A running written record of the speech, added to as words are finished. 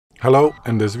Hello,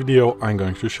 in this video I'm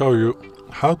going to show you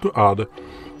how to add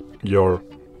your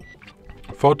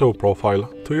photo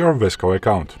profile to your VSCO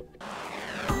account.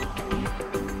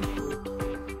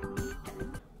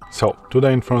 So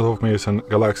today in front of me is a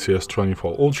Galaxy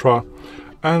S24 Ultra,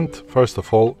 and first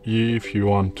of all, if you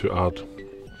want to add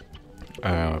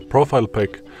a profile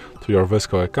pic to your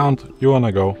VSCO account, you want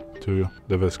to go to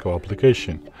the VSCO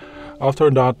application.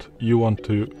 After that, you want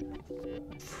to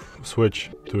switch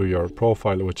to your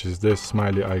profile, which is this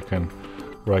smiley icon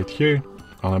right here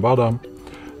on the bottom.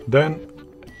 Then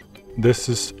this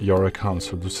is your account,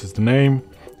 so this is the name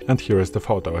and here is the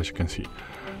photo, as you can see.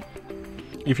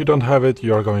 If you don't have it,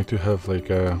 you are going to have like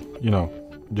a,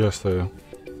 just a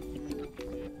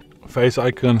face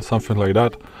icon, something like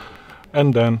that,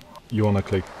 and then you want to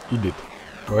click edit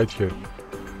right here,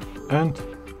 and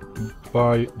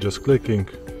by just clicking,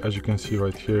 as you can see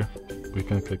right here, we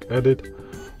can click edit.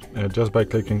 Just by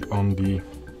clicking on the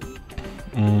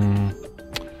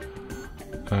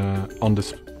on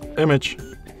this image,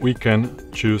 we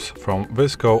can choose from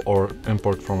VSCO or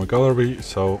import from a gallery.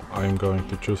 So I'm going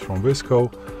to choose from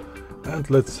VSCO, and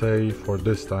let's say for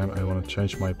this time I want to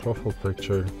change my profile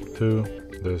picture to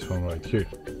this one right here.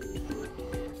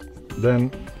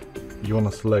 Then you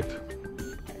want to select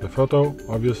the photo,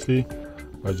 obviously,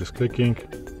 by just clicking,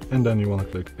 and then you want to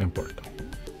click import.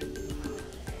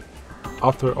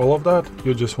 After all of that,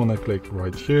 you just want to click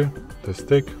right here, this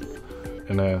tick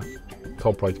in the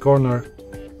top right corner,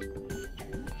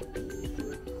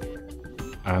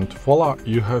 and voila,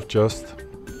 you have just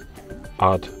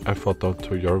add a photo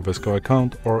to your VSCO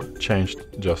account or changed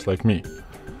just like me.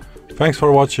 Thanks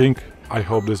for watching. I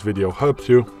hope this video helped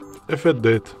you. If it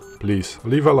did, please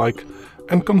leave a like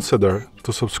and consider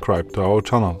to subscribe to our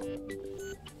channel.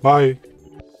 Bye!